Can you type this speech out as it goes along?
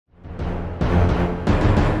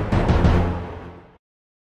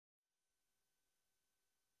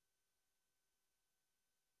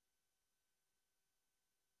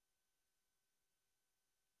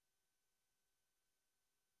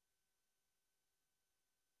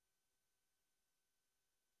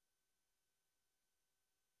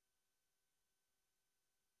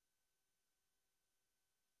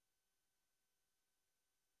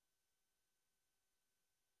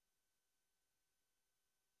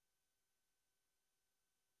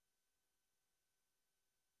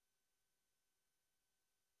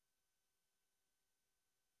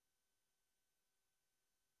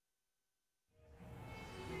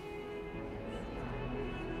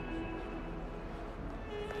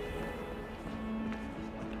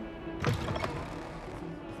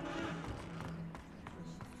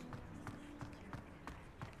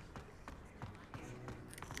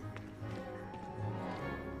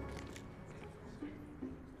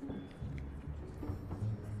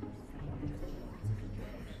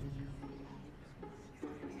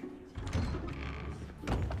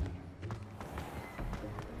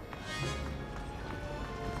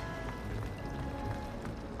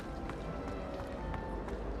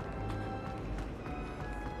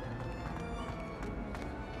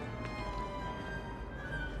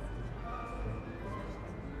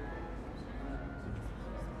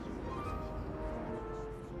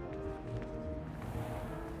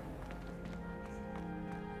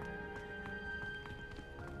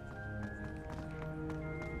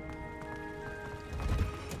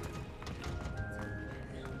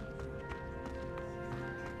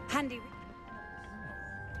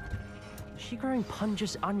she growing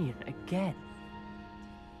Punja's onion again?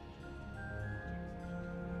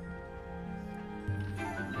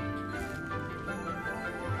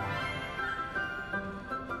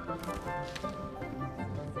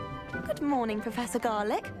 Good morning, Professor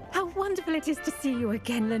Garlick. How wonderful it is to see you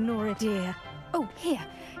again, Lenora dear. Oh, here.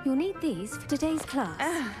 You'll need these for today's class.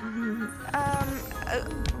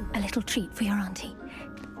 A little treat for your auntie.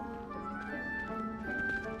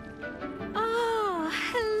 Ah,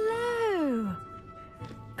 hello!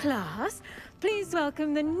 Class, please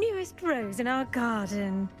welcome the newest rose in our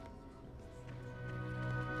garden.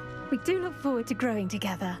 We do look forward to growing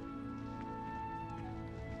together.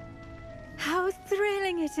 How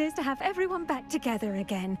thrilling it is to have everyone back together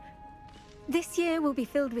again. This year will be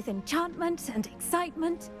filled with enchantment and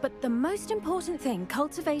excitement, but the most important thing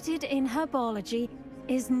cultivated in herbology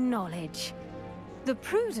is knowledge. The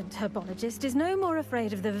prudent herbologist is no more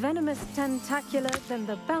afraid of the venomous tentacular than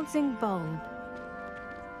the bouncing bulb.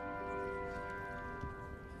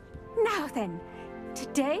 Now then,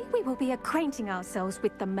 today we will be acquainting ourselves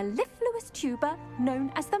with the mellifluous tuber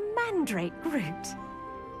known as the mandrake root.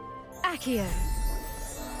 Accio.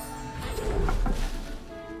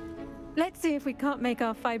 Let's see if we can't make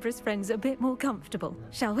our fibrous friends a bit more comfortable,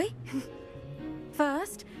 shall we?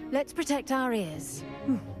 First, let's protect our ears.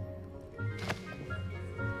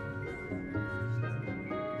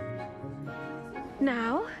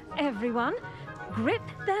 Now, everyone, grip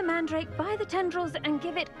their mandrake by the tendrils and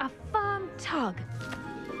give it a firm tug.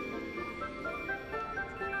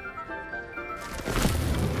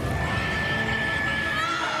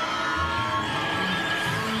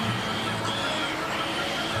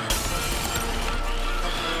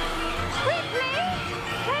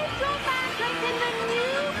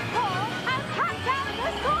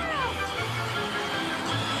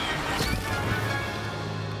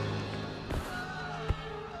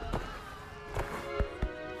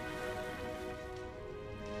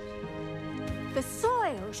 The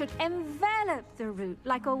soil should envelop the root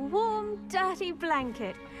like a warm, dirty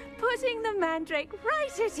blanket, putting the mandrake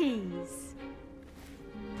right at ease.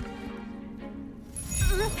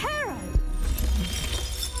 Reparo!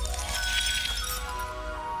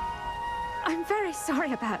 I'm very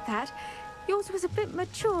sorry about that. Yours was a bit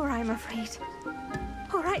mature, I'm afraid.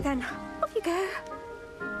 All right then, off you go.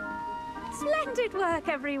 Splendid work,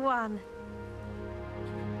 everyone!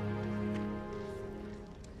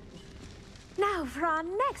 Now, for our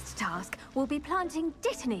next task, we'll be planting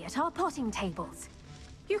dittany at our potting tables.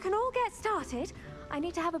 You can all get started. I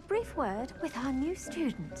need to have a brief word with our new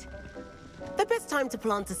student. The best time to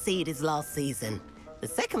plant a seed is last season. The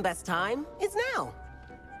second best time is now.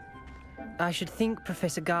 I should think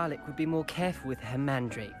Professor Garlick would be more careful with her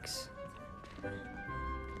mandrakes.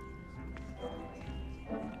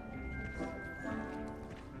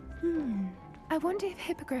 I wonder if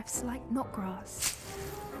hippogriffs like knotgrass.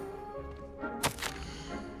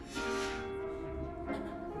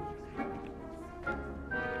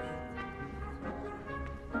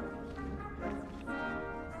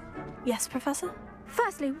 Yes, Professor?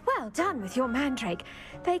 Firstly, well done with your mandrake.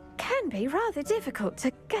 They can be rather difficult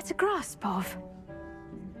to get a grasp of.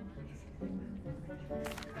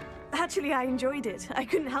 Actually, I enjoyed it. I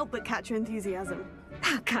couldn't help but catch your enthusiasm.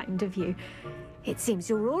 How kind of you. It seems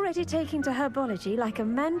you're already taking to herbology like a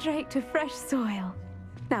mandrake to fresh soil.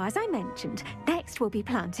 Now, as I mentioned, next we'll be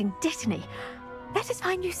planting dittany. Let us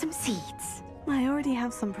find you some seeds. I already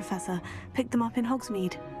have some, Professor. Picked them up in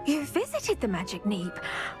Hogsmeade. You visited the Magic Neep.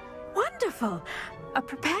 Wonderful! A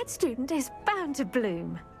prepared student is bound to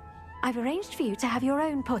bloom. I've arranged for you to have your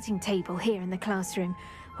own potting table here in the classroom.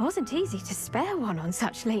 Wasn't easy to spare one on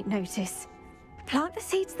such late notice. Plant the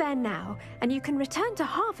seeds there now, and you can return to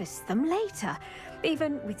harvest them later.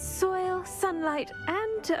 Even with soil, sunlight,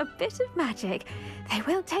 and a bit of magic, they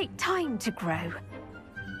will take time to grow.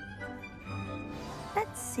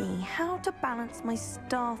 Let's see how to balance my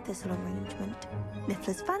star thistle arrangement.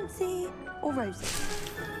 Niffler's fancy or roses?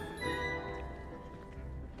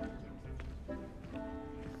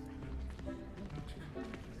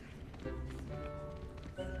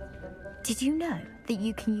 Did you know that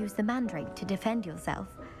you can use the mandrake to defend yourself?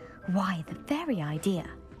 Why, the very idea.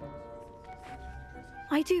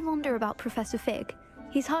 I do wonder about Professor Fig.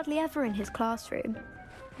 He's hardly ever in his classroom.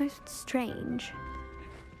 Most strange.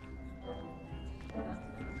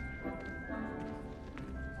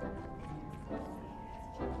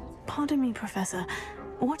 Pardon me, Professor.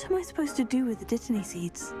 What am I supposed to do with the dittany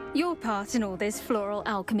seeds? Your part in all this floral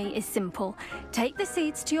alchemy is simple. Take the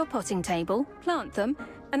seeds to your potting table, plant them,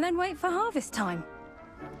 and then wait for harvest time.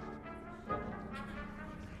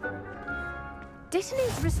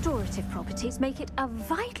 Dittany's restorative properties make it a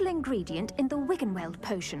vital ingredient in the Wiggenweld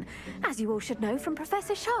potion, as you all should know from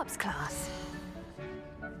Professor Sharp's class.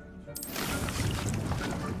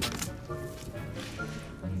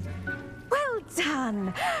 Well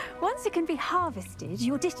done! Once it can be harvested,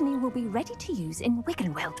 your Dittany will be ready to use in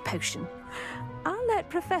Wiggenweld potion. I'll let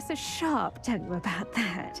Professor Sharp tell you about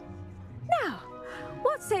that. Now,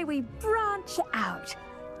 what say we branch out?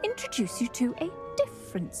 Introduce you to a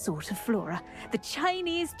different sort of flora, the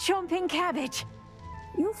Chinese chomping cabbage.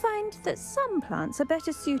 You'll find that some plants are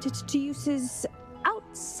better suited to uses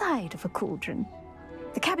outside of a cauldron.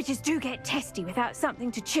 The cabbages do get testy without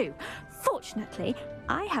something to chew. Fortunately,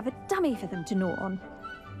 I have a dummy for them to gnaw on.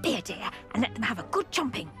 Be a dear and let them have a good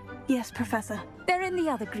chomping. Yes, Professor. They're in the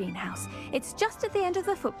other greenhouse. It's just at the end of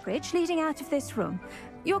the footbridge leading out of this room.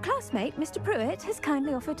 Your classmate, Mr. Pruitt, has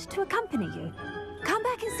kindly offered to accompany you. Come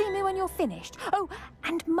back and see me when you're finished. Oh,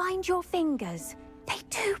 and mind your fingers. They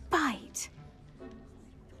do bite.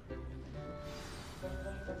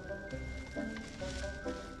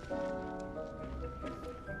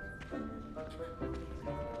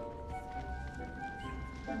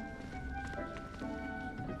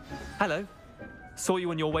 Hello. Saw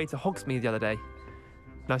you on your way to Hogsmeade the other day.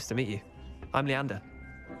 Nice to meet you. I'm Leander.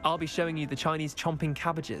 I'll be showing you the Chinese chomping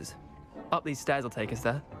cabbages. Up these stairs will take us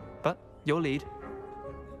there, but you'll lead.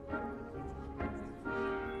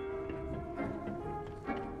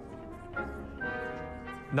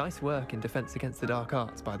 Nice work in Defense Against the Dark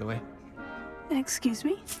Arts, by the way. Excuse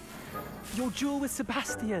me? Your duel with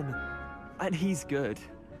Sebastian! And he's good.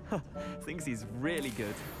 Thinks he's really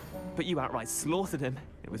good. But you outright slaughtered him.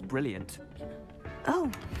 It was brilliant. Oh,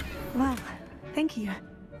 well, thank you.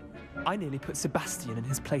 I nearly put Sebastian in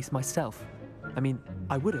his place myself. I mean,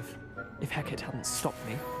 I would have, if Hecate hadn't stopped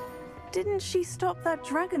me. Didn't she stop that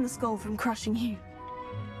dragon skull from crushing you?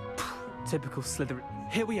 Typical Slytherin.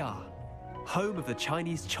 Here we are. Home of the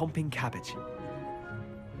Chinese chomping cabbage.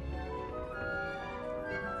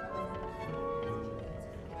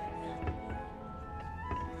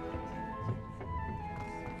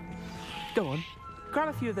 Go on, grab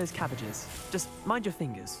a few of those cabbages. Just mind your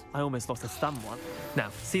fingers. I almost lost a thumb one. Now,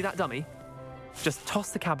 see that dummy? Just toss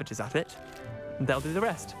the cabbages at it, and they'll do the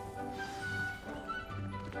rest.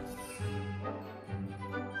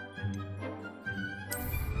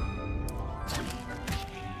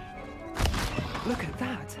 Look at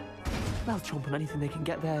that! They'll chomp on anything they can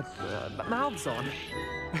get their mouths on.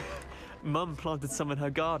 Mum planted some in her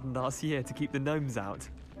garden last year to keep the gnomes out.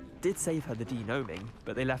 Did save her the de-gnoming,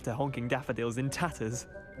 but they left her honking daffodils in tatters.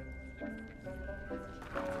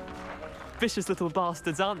 Vicious little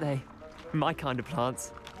bastards, aren't they? My kind of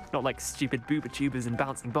plants. Not like stupid booba tubers and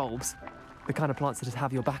bouncing bulbs. The kind of plants that just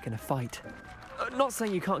have your back in a fight. Not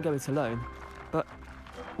saying you can't go it alone, but,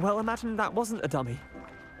 well, imagine that wasn't a dummy.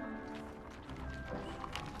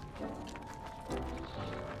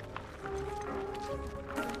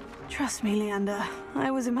 Trust me, Leander. I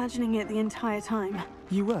was imagining it the entire time.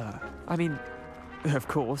 You were? I mean, of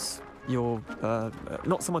course, you're,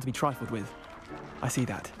 not someone to be trifled with. I see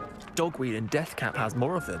that. Dogweed and deathcap has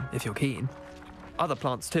more of them, if you're keen. Other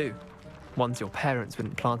plants too. Ones your parents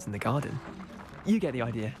wouldn't plant in the garden. You get the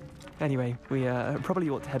idea. Anyway, we probably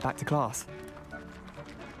ought to head back to class.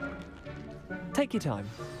 Take your time.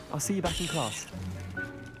 I'll see you back in class.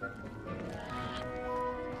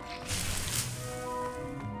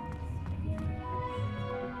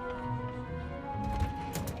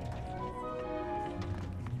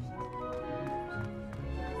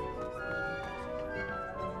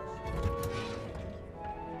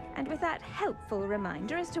 And with that helpful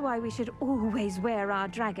reminder as to why we should always wear our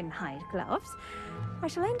dragon hide gloves, I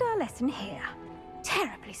shall end our lesson here.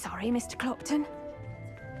 Terribly sorry, Mr. Clopton.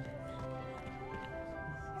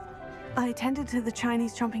 I tended to the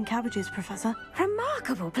Chinese chomping cabbages, Professor.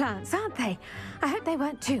 Remarkable plants, aren't they? I hope they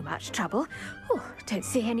weren't too much trouble. Oh, don't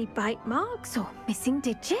see any bite marks or missing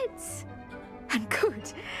digits. And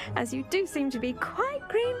good, as you do seem to be quite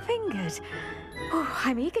green-fingered. Oh,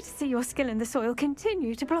 I'm eager to see your skill in the soil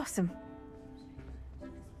continue to blossom.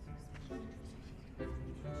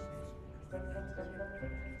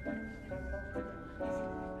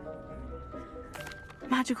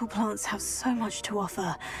 Magical plants have so much to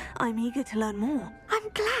offer. I'm eager to learn more. I'm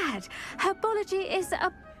glad. Herbology is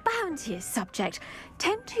a bounteous subject.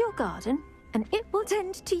 Tend to your garden, and it will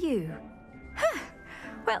tend to you. Huh.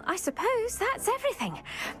 Well, I suppose that's everything.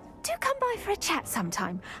 Do come by for a chat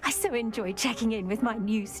sometime. I so enjoy checking in with my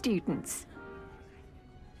new students.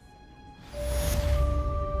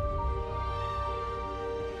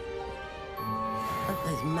 But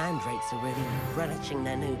those mandrakes are really relishing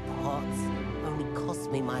their new pots. Only cost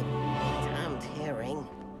me my damned hearing.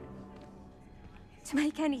 To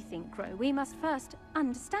make anything grow, we must first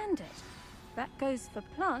understand it. That goes for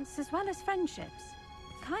plants as well as friendships.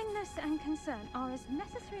 Kindness and concern are as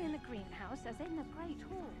necessary in the greenhouse as in the Great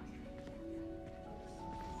Hall.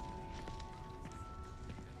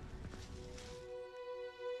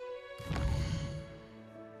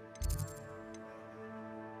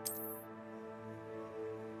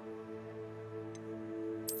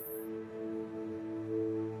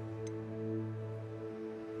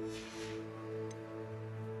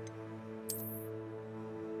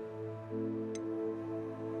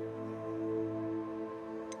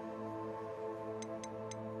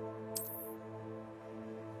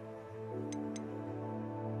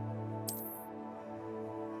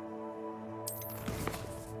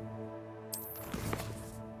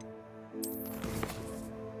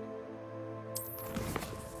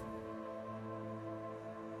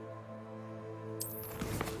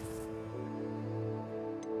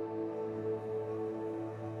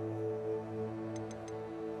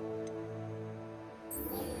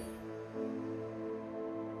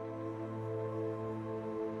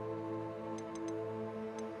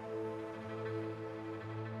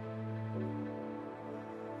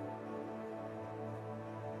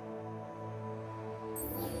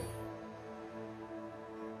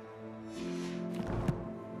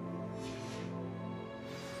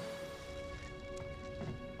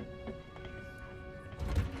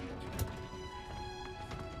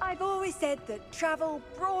 I've always said that travel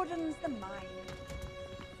broadens the mind.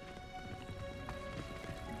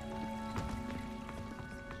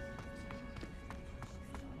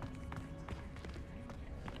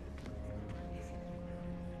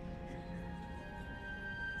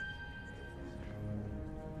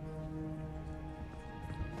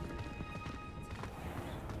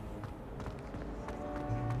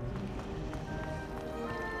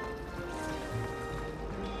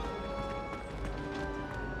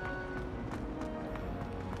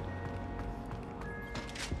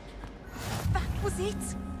 Was it?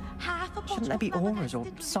 Half a bottle Shouldn't there be of aurors or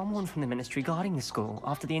flabbergasted someone from the ministry guarding the school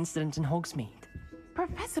after the incident in Hogsmeade?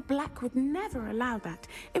 Professor Black would never allow that.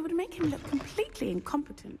 It would make him look completely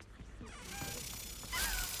incompetent.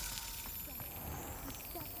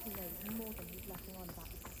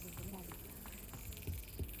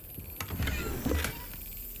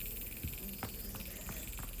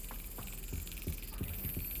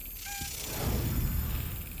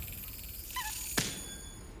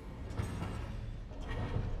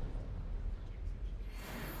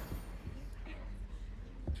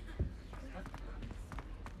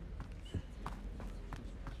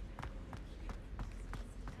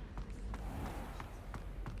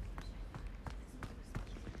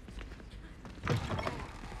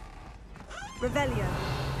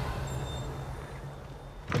 Revelio.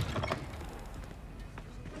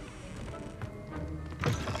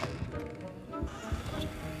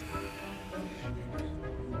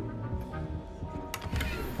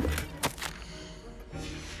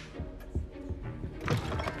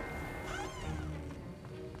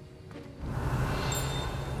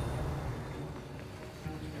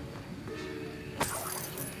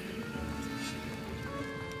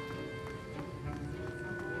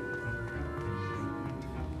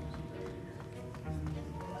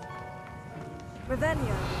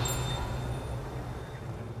 Revelio.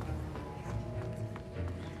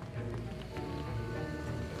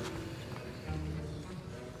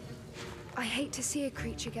 I hate to see a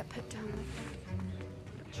creature get put down like that.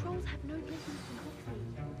 But trolls have no business in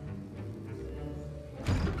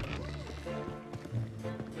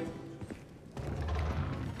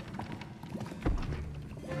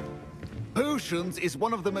Hogsmeade. Potions is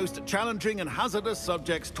one of the most challenging and hazardous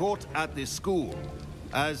subjects taught at this school.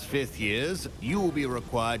 As fifth years, you will be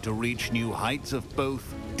required to reach new heights of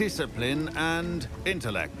both discipline and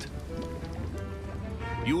intellect.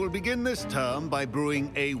 You will begin this term by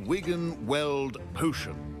brewing a Wigan-Weld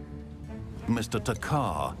potion. Mr.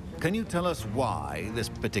 Takar, can you tell us why this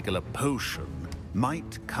particular potion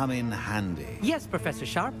might come in handy? Yes, Professor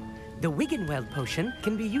Sharp. The Wigan-Weld potion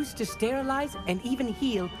can be used to sterilize and even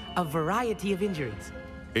heal a variety of injuries.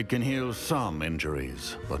 It can heal some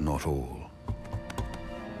injuries, but not all.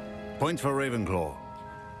 Point for Ravenclaw.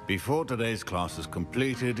 Before today's class is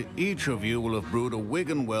completed, each of you will have brewed a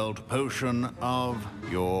Wigan-Weld potion of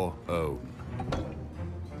your own.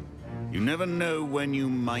 You never know when you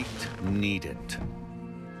might need it.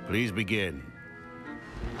 Please begin.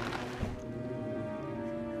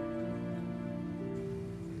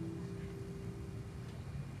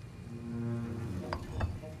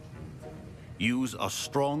 Use a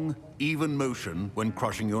strong, even motion when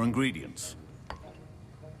crushing your ingredients.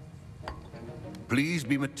 Please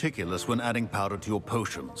be meticulous when adding powder to your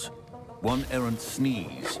potions. One errant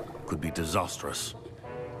sneeze could be disastrous.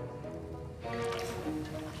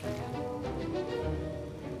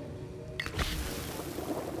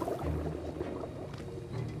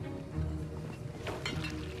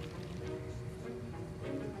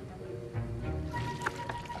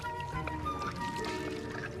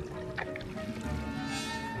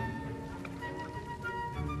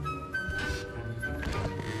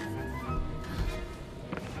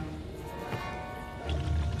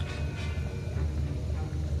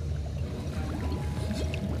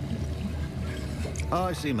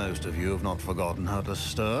 I see most of you have not forgotten how to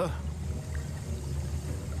stir.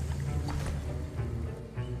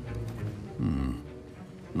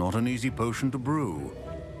 Not an easy potion to brew.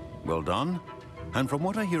 Well done. And from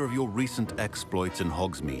what I hear of your recent exploits in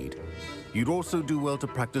Hogsmeade, you'd also do well to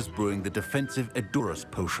practice brewing the defensive Edurus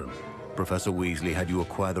potion. Professor Weasley had you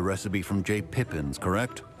acquire the recipe from J. Pippin's,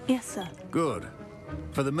 correct? Yes, sir. Good.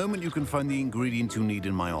 For the moment, you can find the ingredients you need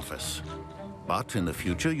in my office. But in the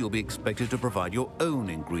future, you'll be expected to provide your own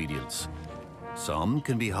ingredients. Some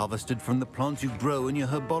can be harvested from the plants you grow in your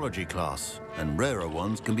herbology class, and rarer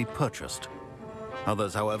ones can be purchased.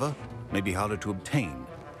 Others, however, may be harder to obtain,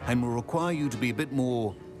 and will require you to be a bit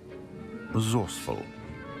more resourceful.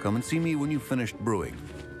 Come and see me when you've finished brewing,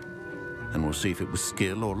 and we'll see if it was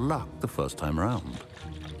skill or luck the first time round.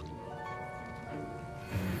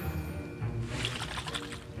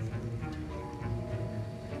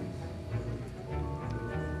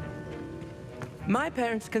 My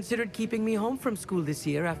parents considered keeping me home from school this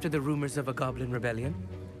year after the rumors of a goblin rebellion.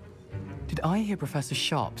 Did I hear Professor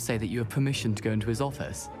Sharp say that you have permission to go into his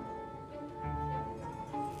office?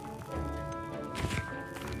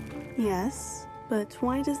 Yes, but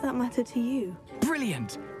why does that matter to you?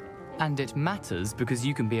 Brilliant! And it matters because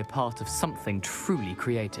you can be a part of something truly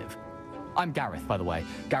creative. I'm Gareth, by the way.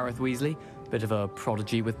 Gareth Weasley. Bit of a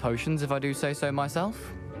prodigy with potions, if I do say so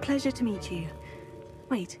myself. Pleasure to meet you.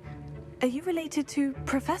 Wait, are you related to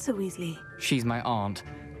Professor Weasley? She's my aunt.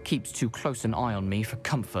 Keeps too close an eye on me for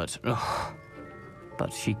comfort. Ugh.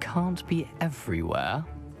 But she can't be everywhere.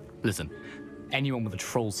 Listen, anyone with a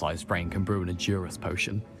troll-sized brain can brew an Edurus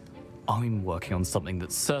potion. I'm working on something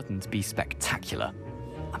that's certain to be spectacular.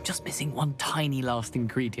 I'm just missing one tiny last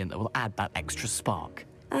ingredient that will add that extra spark.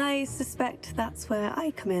 I suspect that's where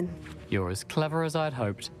I come in. You're as clever as I'd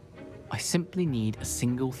hoped. I simply need a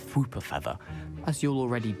single Fwooper feather. As you'll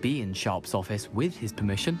already be in Sharp's office with his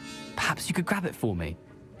permission, perhaps you could grab it for me.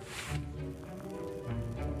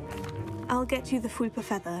 I'll get you the Fwooper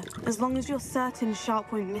feather, as long as you're certain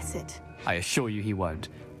Sharp won't miss it. I assure you he won't.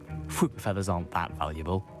 Fwooper feathers aren't that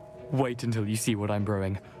valuable. Wait until you see what I'm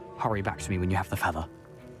brewing. Hurry back to me when you have the feather.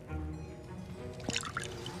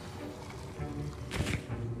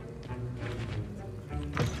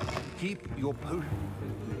 Keep your potion.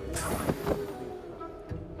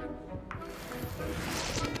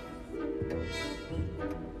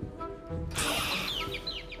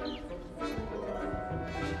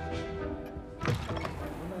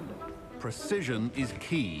 Precision is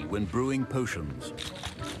key when brewing potions.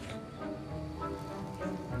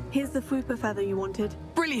 Here's the Fwooper feather you wanted.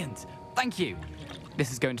 Brilliant! Thank you!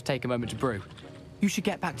 This is going to take a moment to brew. You should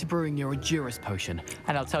get back to brewing your Edurus potion,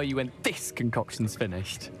 and I'll tell you when this concoction's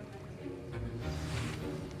finished.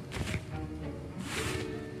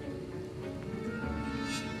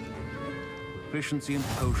 Proficiency and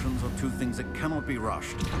potions are two things that cannot be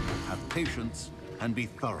rushed. Have patience and be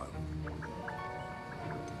thorough.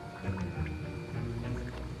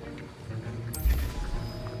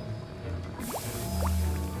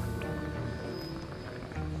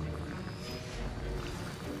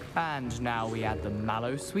 And now we add the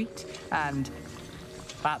mallow sweet, and...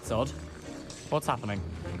 That's odd. What's happening?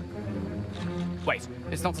 Wait,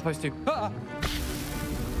 it's not supposed to... Ah!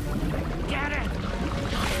 Get it!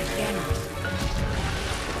 Get it!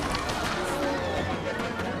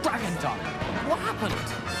 Dragon tongue! What happened?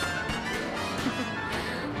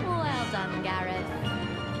 Well done, Gareth.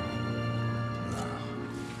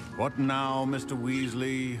 What now, Mr.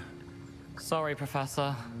 Weasley? Sorry,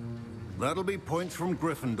 Professor. That'll be points from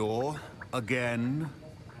Gryffindor, again.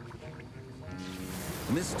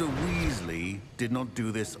 Mr. Weasley did not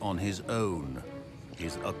do this on his own.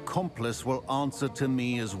 His accomplice will answer to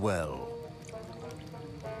me as well.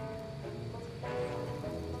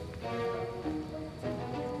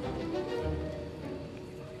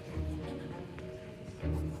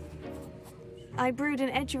 I brewed an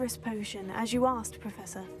Edurus potion, as you asked,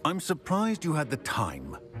 Professor. I'm surprised you had the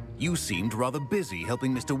time. You seemed rather busy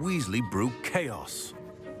helping Mr. Weasley brew chaos.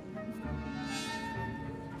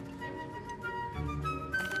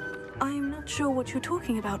 I'm not sure what you're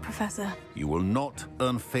talking about, Professor. You will not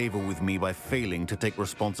earn favor with me by failing to take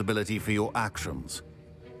responsibility for your actions.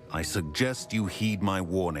 I suggest you heed my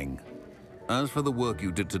warning. As for the work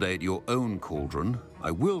you did today at your own cauldron,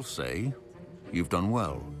 I will say you've done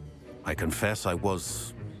well. I confess I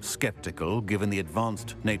was skeptical, given the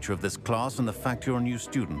advanced nature of this class and the fact you're a new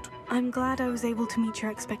student. I'm glad I was able to meet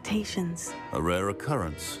your expectations. A rare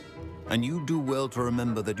occurrence. And you do well to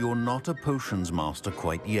remember that you're not a potions master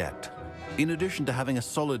quite yet. In addition to having a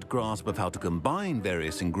solid grasp of how to combine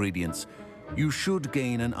various ingredients, you should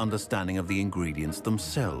gain an understanding of the ingredients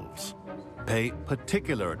themselves. Pay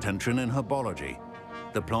particular attention in herbology.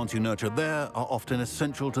 The plants you nurture there are often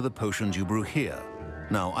essential to the potions you brew here.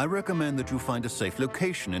 Now, I recommend that you find a safe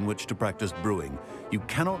location in which to practice brewing. You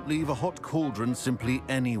cannot leave a hot cauldron simply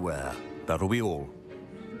anywhere. That'll be all.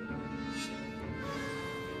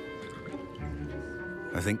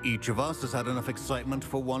 I think each of us has had enough excitement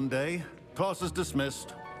for one day. Class is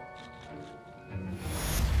dismissed.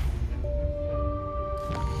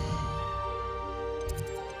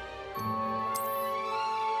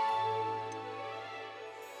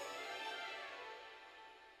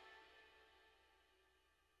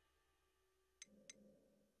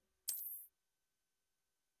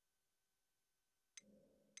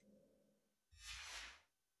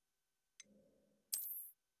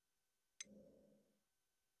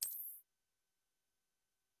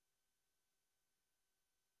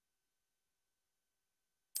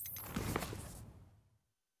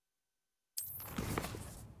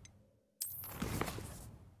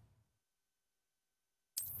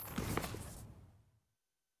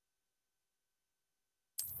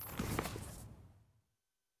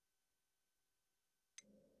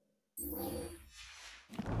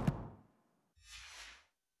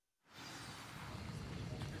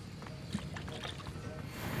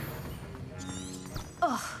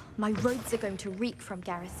 Ugh, my robes are going to reek from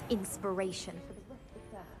Gareth's inspiration.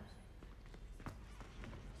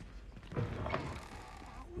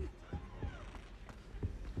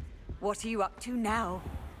 What are you up to now?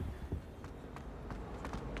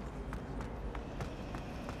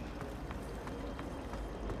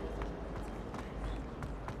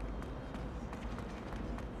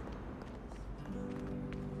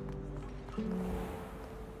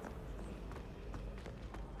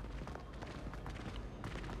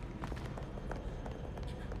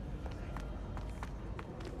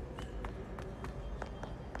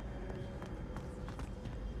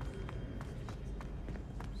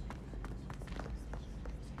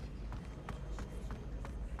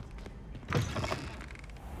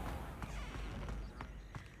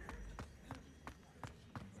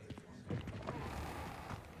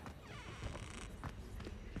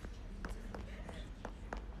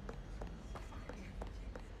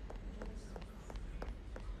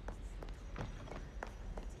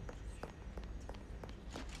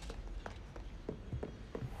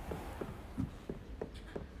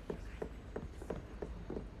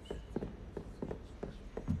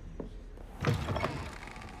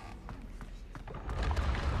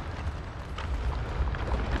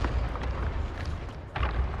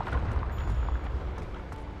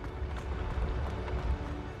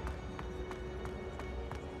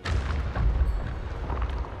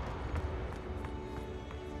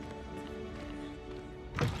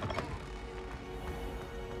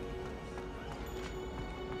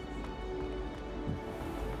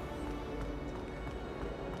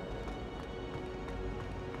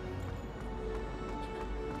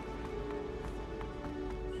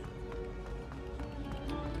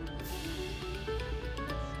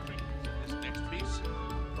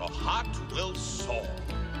 The heart will soar.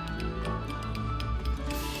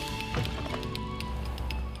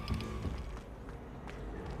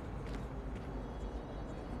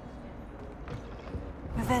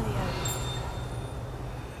 Revelio.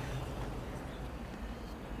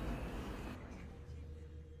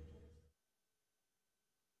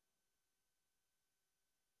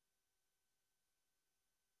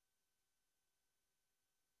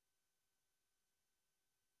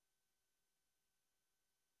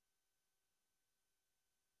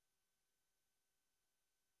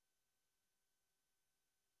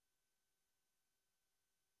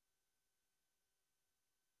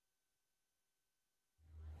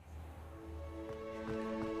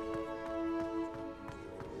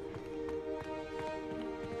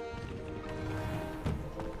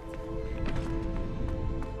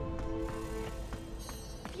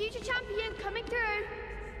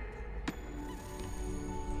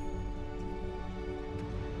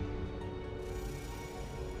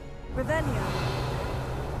 Revelio.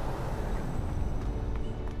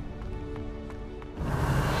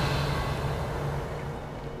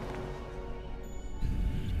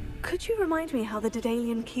 Could you remind me how the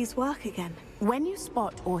Daedalian keys work again? When you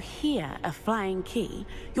spot or hear a flying key,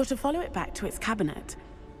 you're to follow it back to its cabinet.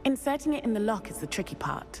 Inserting it in the lock is the tricky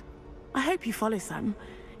part. I hope you follow some.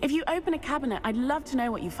 If you open a cabinet, I'd love to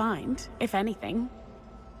know what you find, if anything.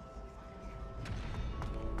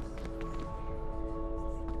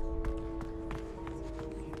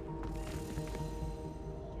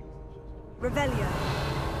 Revelio.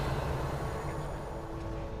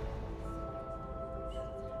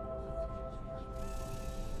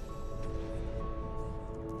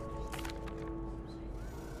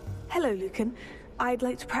 Hello, Lucan. I'd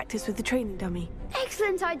like to practice with the training dummy.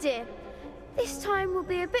 Excellent idea. This time will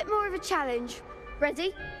be a bit more of a challenge.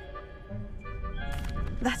 Ready?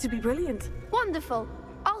 That'd be brilliant. Wonderful.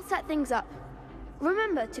 I'll set things up.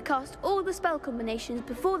 Remember to cast all the spell combinations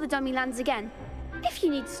before the dummy lands again. If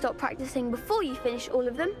you need to stop practicing before you finish all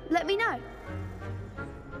of them, let me know.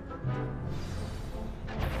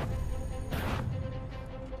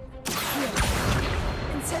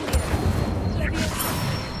 Incendio.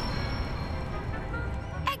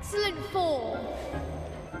 Excellent fore.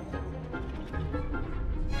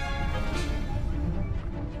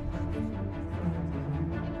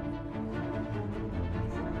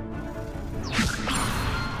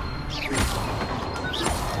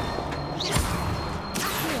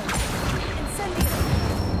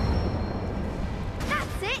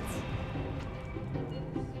 That's it.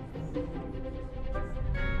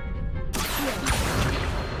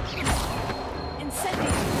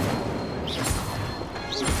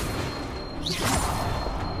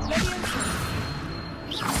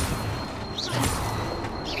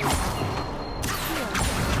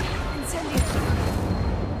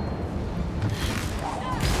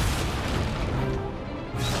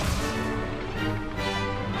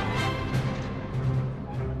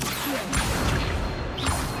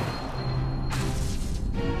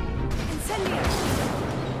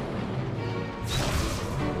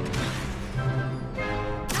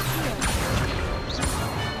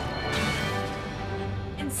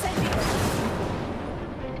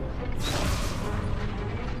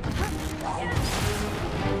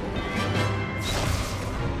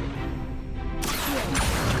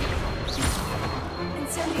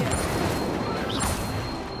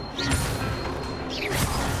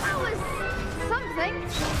 That was something.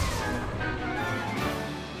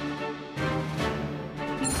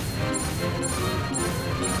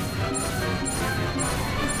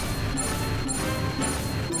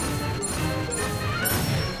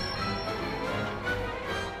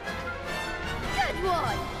 Good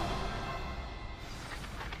one.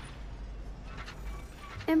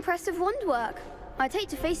 Impressive wand work. I'd hate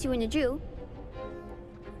to face you in a duel.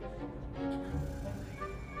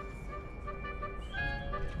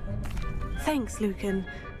 Thanks, Lucan.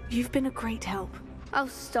 You've been a great help. Oh,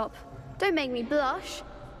 stop. Don't make me blush.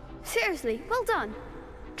 Seriously, well done.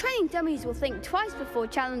 Training dummies will think twice before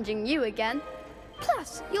challenging you again.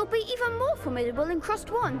 Plus, you'll be even more formidable in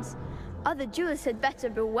crossed wands. Other duelists had better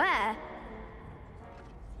beware.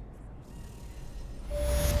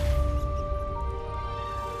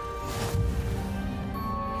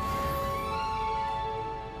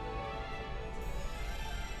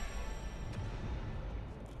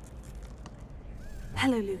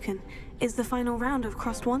 Hello, Lucan. Is the final round of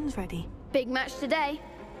crossed wands ready? Big match today.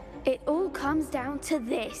 It all comes down to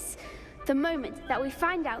this. The moment that we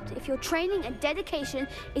find out if your training and dedication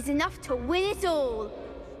is enough to win it all.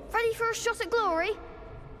 Ready for a shot at glory?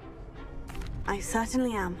 I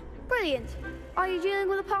certainly am. Brilliant. Are you dealing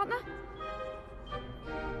with a partner?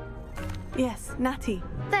 Yes, Natty.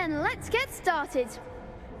 Then let's get started.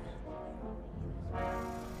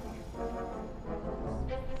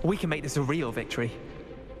 We can make this a real victory.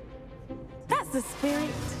 That's the spirit.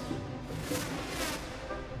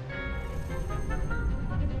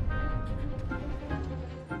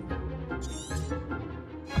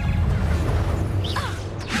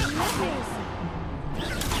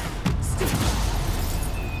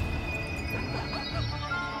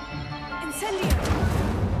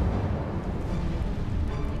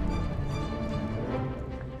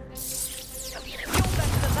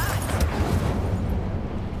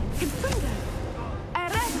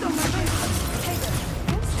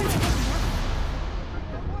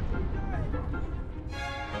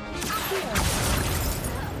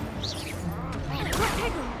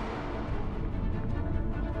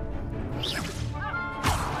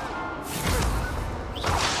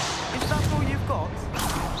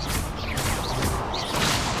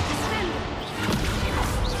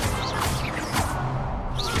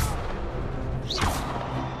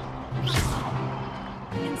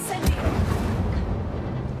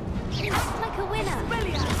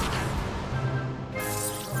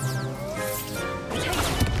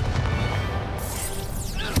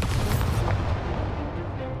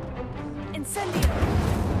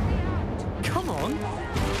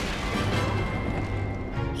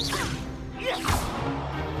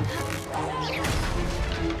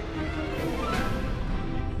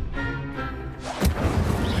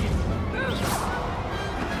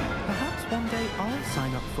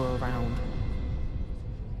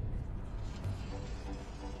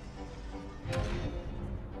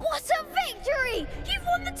 You've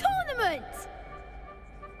won the tournament!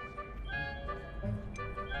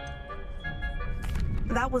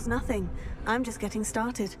 That was nothing. I'm just getting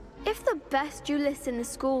started. If the best duelists in the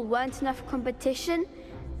school weren't enough for competition,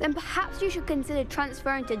 then perhaps you should consider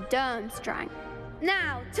transferring to Durmstrang.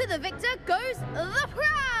 Now, to the victor goes the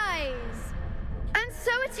prize! And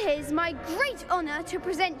so it is my great honor to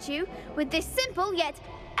present you with this simple yet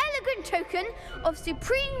elegant token of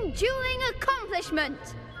supreme dueling accomplishment.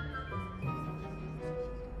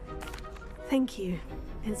 Thank you.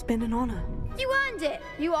 It's been an honor. You earned it.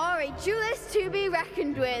 You are a duelist to be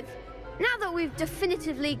reckoned with. Now that we've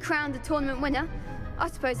definitively crowned the tournament winner, I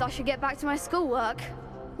suppose I should get back to my schoolwork.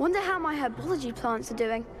 Wonder how my herbology plants are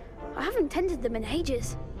doing. I haven't tended them in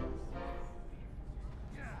ages.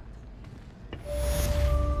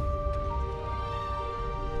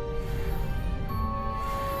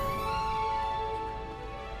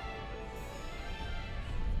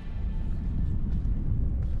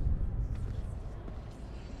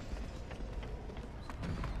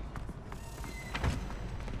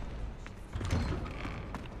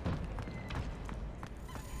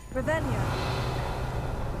 Revelio.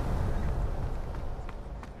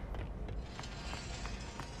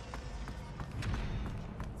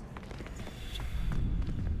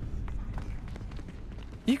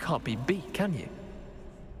 You can't be beat, can you?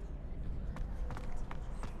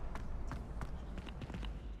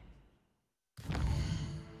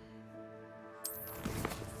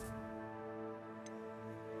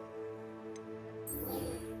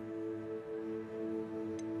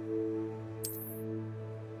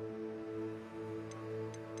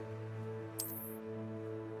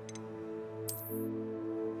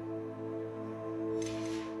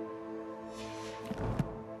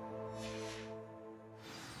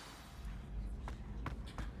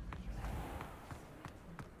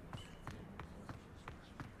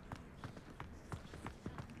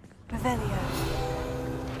 Revelio.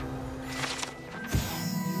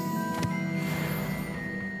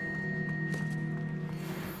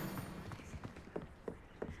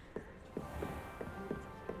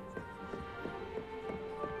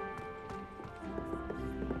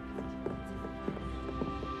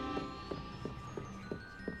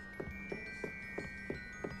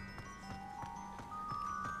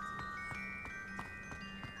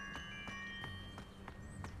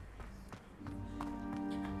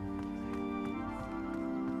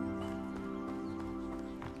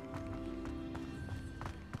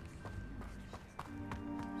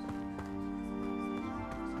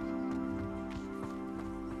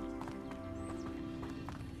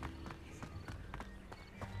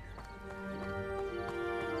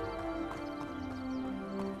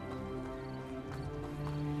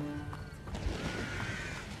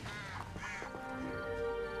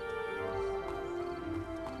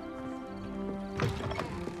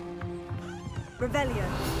 Revelio.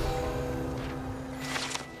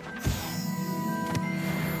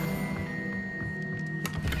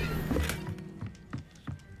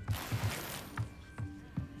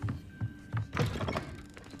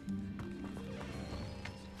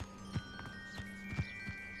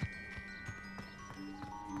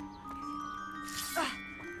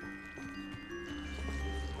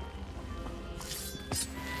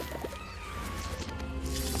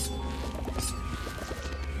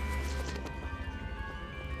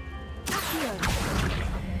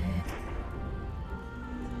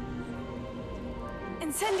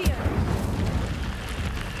 Incendio!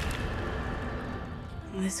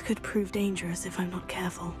 This could prove dangerous if I'm not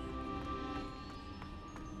careful.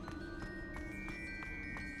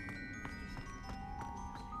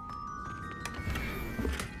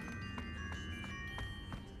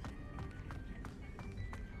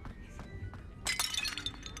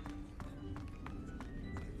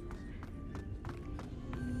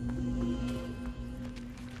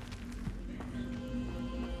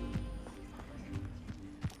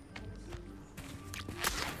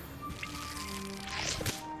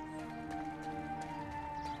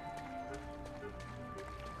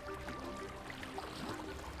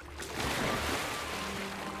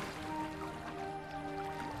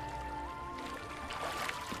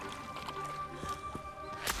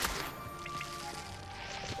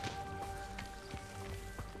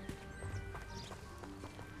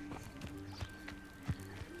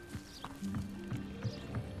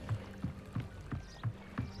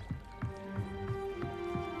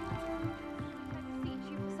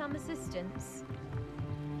 Assistance.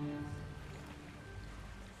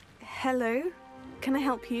 Hello? Can I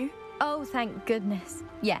help you? Oh, thank goodness.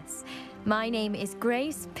 Yes. My name is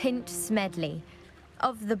Grace Pinch Smedley.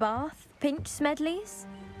 Of the Bath Pinch Smedleys.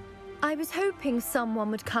 I was hoping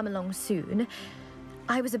someone would come along soon.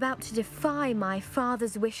 I was about to defy my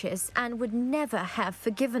father's wishes and would never have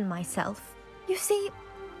forgiven myself. You see,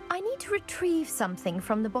 I need to retrieve something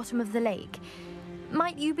from the bottom of the lake.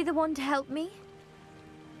 Might you be the one to help me?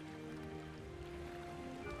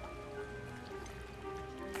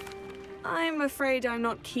 I'm afraid I'm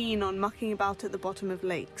not keen on mucking about at the bottom of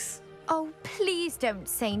lakes. Oh, please don't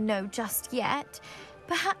say no just yet.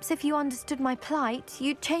 Perhaps if you understood my plight,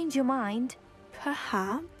 you'd change your mind.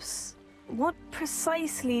 Perhaps? What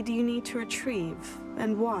precisely do you need to retrieve,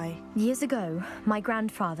 and why? Years ago, my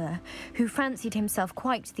grandfather, who fancied himself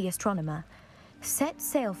quite the astronomer, set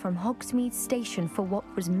sail from Hogsmeade Station for what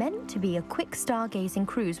was meant to be a quick stargazing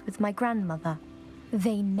cruise with my grandmother.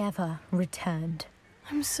 They never returned.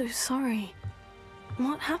 I'm so sorry.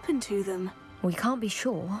 What happened to them? We can't be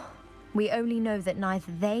sure. We only know that neither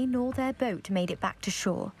they nor their boat made it back to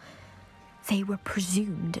shore. They were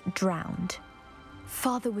presumed drowned.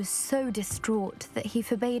 Father was so distraught that he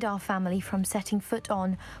forbade our family from setting foot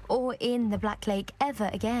on or in the Black Lake ever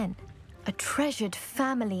again. A treasured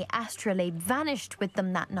family astrolabe vanished with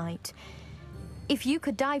them that night. If you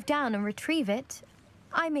could dive down and retrieve it,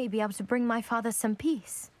 I may be able to bring my father some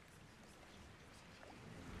peace.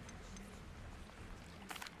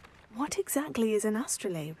 What exactly is an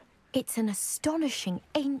astrolabe? It's an astonishing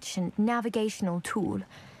ancient navigational tool.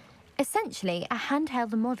 Essentially, a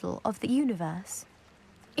handheld model of the universe.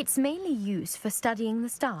 It's mainly used for studying the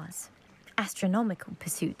stars, astronomical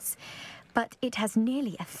pursuits, but it has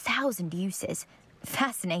nearly 1,000 uses.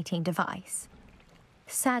 Fascinating device.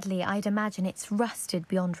 Sadly, I'd imagine it's rusted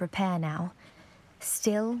beyond repair now.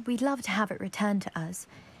 Still, we'd love to have it returned to us.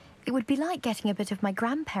 It would be like getting a bit of my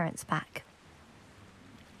grandparents back.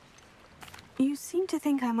 You seem to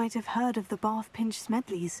think I might have heard of the Bath Pinch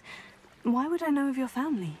Smedleys. Why would I know of your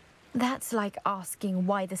family? That's like asking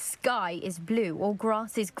why the sky is blue or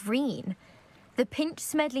grass is green. The Pinch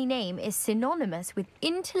Smedley name is synonymous with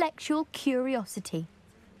intellectual curiosity.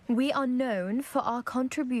 We are known for our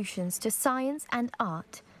contributions to science and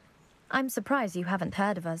art. I'm surprised you haven't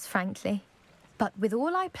heard of us, frankly. But with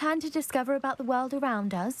all I plan to discover about the world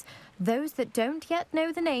around us, those that don't yet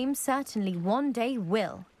know the name certainly one day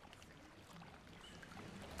will.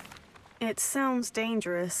 It sounds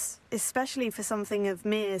dangerous, especially for something of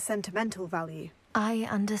mere sentimental value. I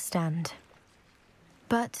understand.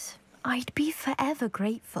 But I'd be forever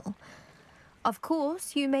grateful. Of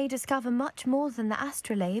course, you may discover much more than the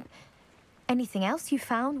astrolabe. Anything else you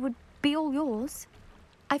found would be all yours.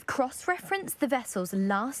 I've cross-referenced the vessel's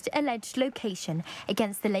last alleged location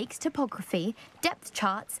against the lake's topography, depth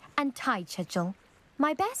charts, and tide schedule.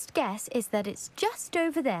 My best guess is that it's just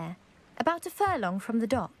over there, about a furlong from the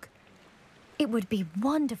dock. It would be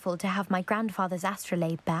wonderful to have my grandfather's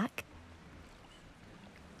astrolabe back.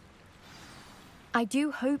 I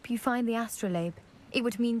do hope you find the astrolabe. It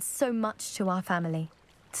would mean so much to our family.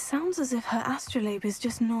 It sounds as if her astrolabe is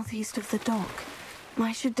just northeast of the dock.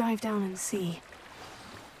 I should dive down and see.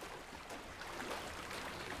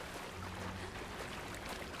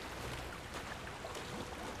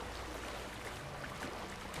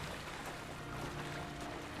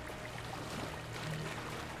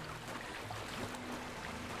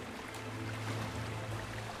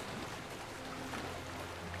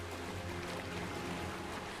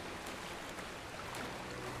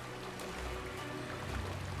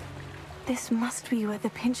 This must be where the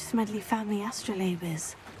Pinch Smedley family astrolabe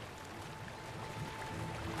is.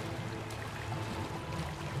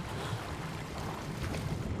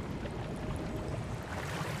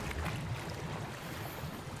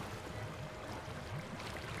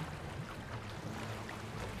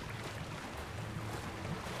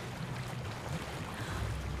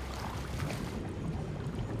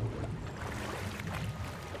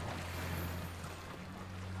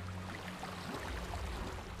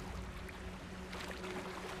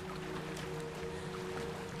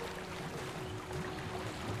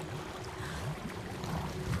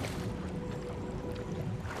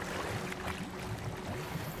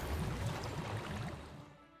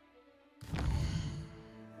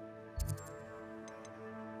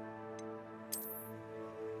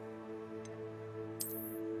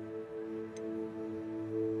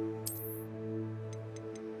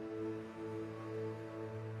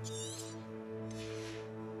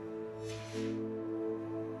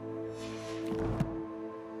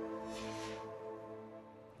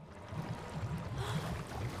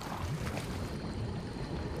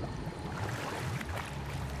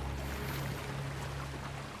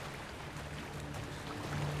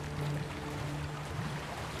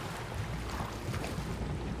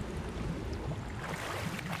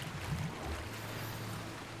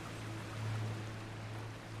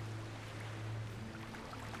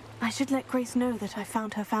 should let Grace know that I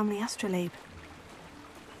found her family astrolabe.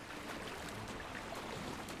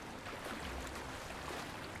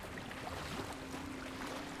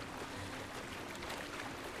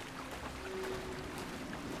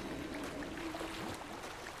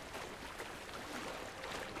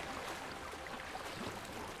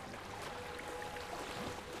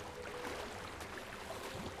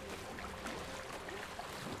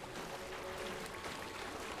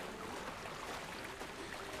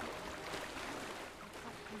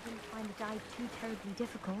 The dive too terribly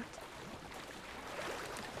difficult.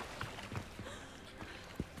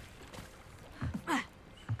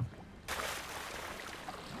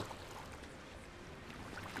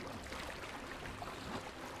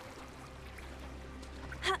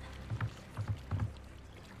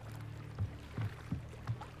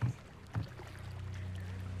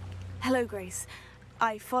 Hello, Grace.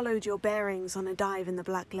 I followed your bearings on a dive in the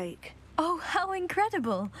Black Lake. Oh, how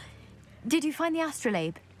incredible! Did you find the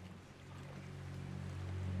astrolabe?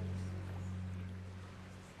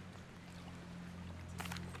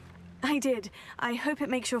 I did. I hope it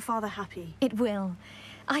makes your father happy. It will.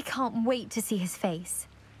 I can't wait to see his face.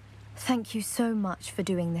 Thank you so much for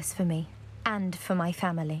doing this for me, and for my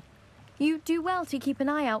family. You do well to keep an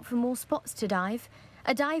eye out for more spots to dive.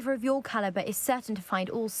 A diver of your caliber is certain to find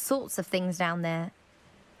all sorts of things down there.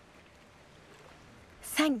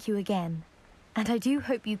 Thank you again. And I do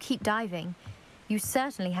hope you keep diving. You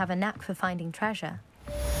certainly have a knack for finding treasure.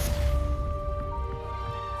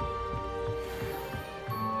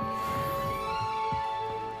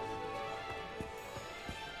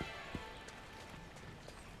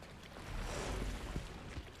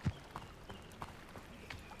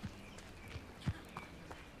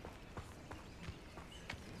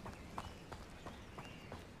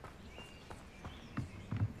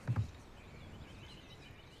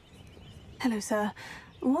 Hello, sir.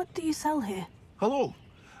 What do you sell here? Hello,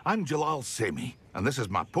 I'm Jalal Semi, and this is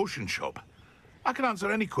my potion shop. I can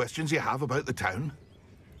answer any questions you have about the town.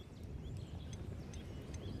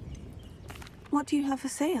 What do you have for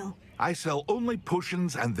sale? I sell only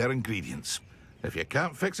potions and their ingredients. If you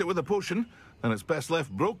can't fix it with a potion, then it's best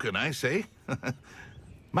left broken, I say.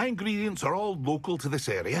 My ingredients are all local to this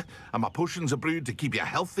area, and my potions are brewed to keep you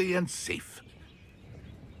healthy and safe.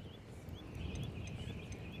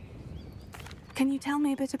 Can you tell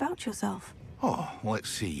me a bit about yourself? Oh, let's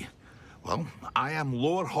see. Well, I am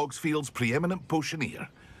Lower Hogsfield's preeminent potioneer,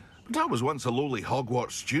 but I was once a lowly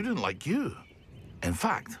Hogwarts student like you. In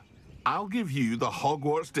fact, I'll give you the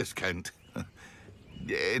Hogwarts discount.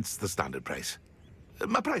 It's the standard price.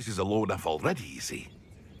 My prices are low enough already, you see.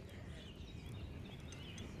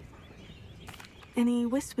 Any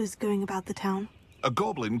whispers going about the town? A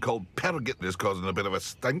goblin called Pergit is causing a bit of a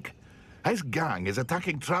stink. His gang is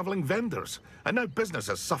attacking travelling vendors, and now business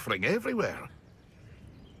is suffering everywhere.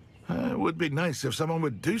 It would be nice if someone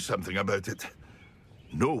would do something about it.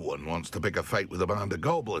 No one wants to pick a fight with a band of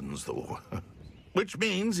goblins, though. Which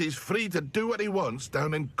means he's free to do what he wants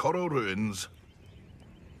down in Coral Ruins.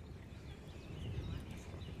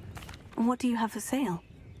 What do you have for sale?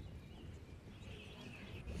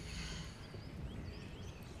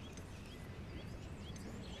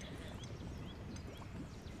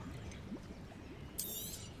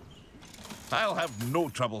 I'll have no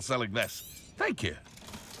trouble selling this. Thank you.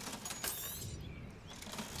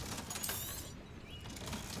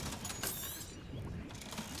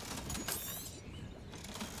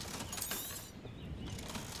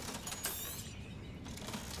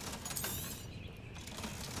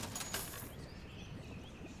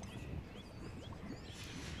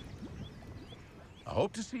 I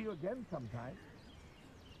hope to see you again sometime.